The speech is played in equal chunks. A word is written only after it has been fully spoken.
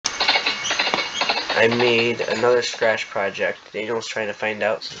I made another Scratch project. Daniel's trying to find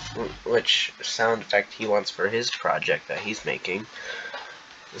out which sound effect he wants for his project that he's making.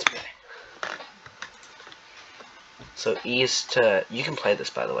 This guy. So E is to... You can play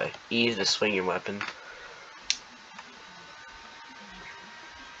this, by the way. E is to swing your weapon.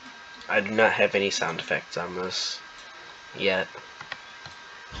 I do not have any sound effects on this yet.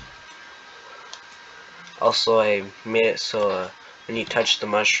 Also, I made it so when you touch the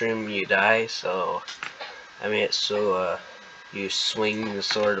mushroom, you die. So I made it so you swing the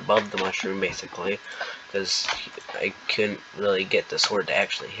sword above the mushroom, basically, because I couldn't really get the sword to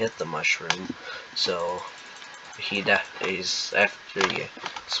actually hit the mushroom. So he dies after you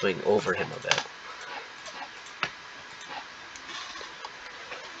swing over him a bit.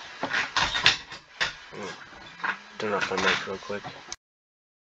 Turn off my mic real quick.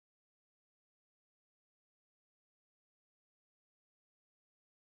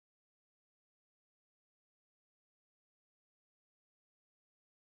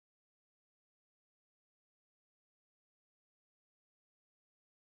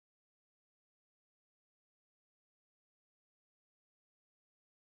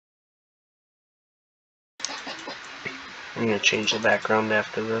 I'm gonna change the background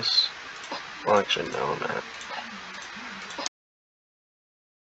after this. Well, actually, no, I'm not.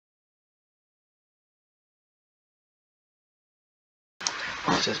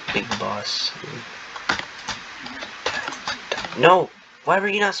 It says Big Boss. No! Why were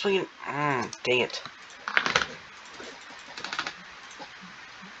you not swinging? Dang it.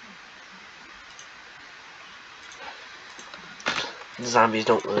 The zombies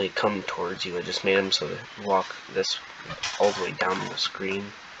don't really come towards you. I just made them so they walk this all the way down the screen.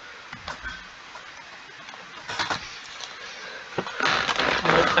 Look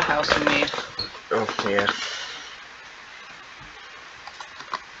the house I made. Oh, yeah.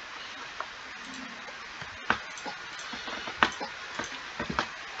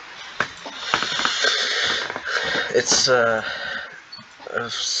 It's a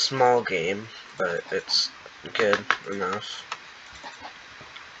small game, but it's good enough.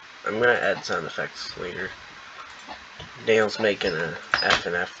 I'm gonna add sound effects later. Dale's making a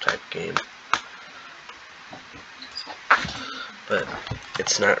FNF type game, but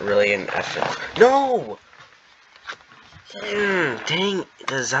it's not really an FNF. No! Dang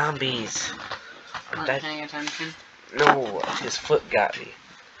the zombies! Not paying attention. No, his foot got me.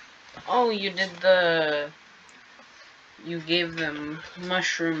 Oh, you did the... You gave the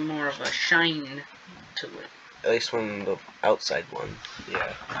mushroom more of a shine to it. At least when the outside one,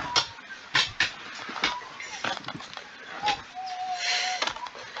 yeah.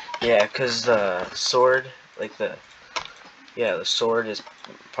 Yeah, because the sword, like the sword is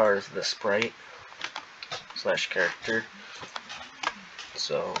part of the sprite / character.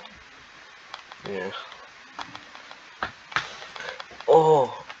 So, yeah.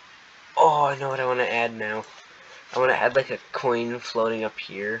 Oh, I know what I want to add now. I want to add like a coin floating up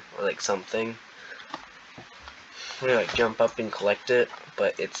here, or like something. I'm gonna like jump up and collect it,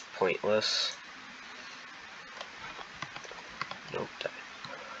 but it's pointless. Nope.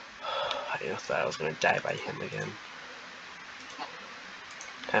 I thought I was gonna die by him again.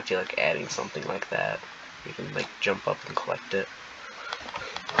 I feel like adding something like that. You can like jump up and collect it,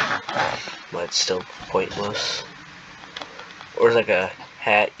 but it's still pointless. Or like a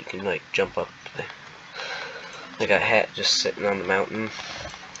hat, you can like jump up, like a hat just sitting on the mountain.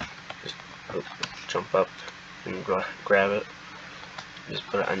 Just jump up and grab it. Just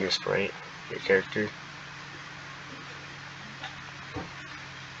put it on your sprite, your character.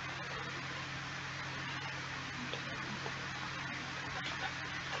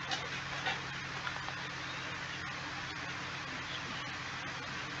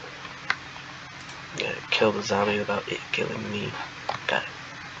 Gotta kill the zombie without it killing me. Got it.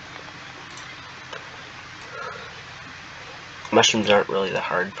 Mushrooms aren't really the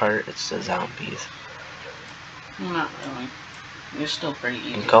hard part, it's the zombies. Not really. They're still pretty easy.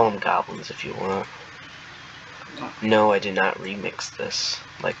 You can call them goblins if you want. No, I did not remix this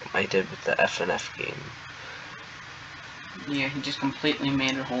like I did with the FNF game. Yeah, he just completely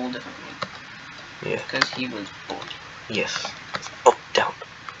made it a whole different way. Yeah. Because he was bored. Yes. Oh, down.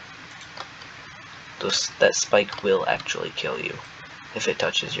 That spike will actually kill you if it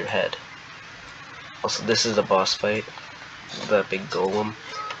touches your head. Also, this is a boss fight. The big golem.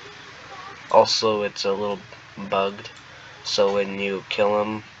 Also, it's a little bugged. So when you kill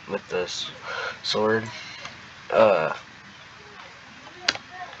him with this sword, the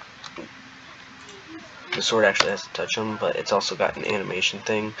sword actually has to touch him, but it's also got an animation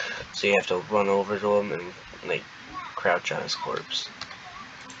thing, so you have to run over to him and like crouch on his corpse.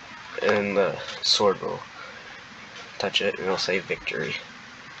 and the sword will touch it, and it'll say victory.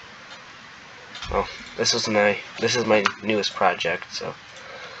 Well, this is my newest project, so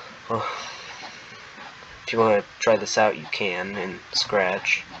well, if you want to try this out, you can in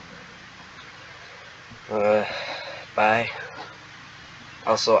Scratch. Bye.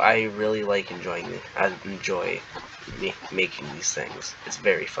 Also, I really like I enjoy making these things. It's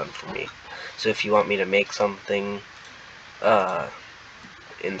very fun for me. So if you want me to make something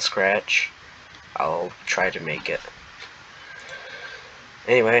in Scratch, I'll try to make it.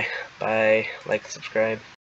 Anyway, bye. Like, subscribe.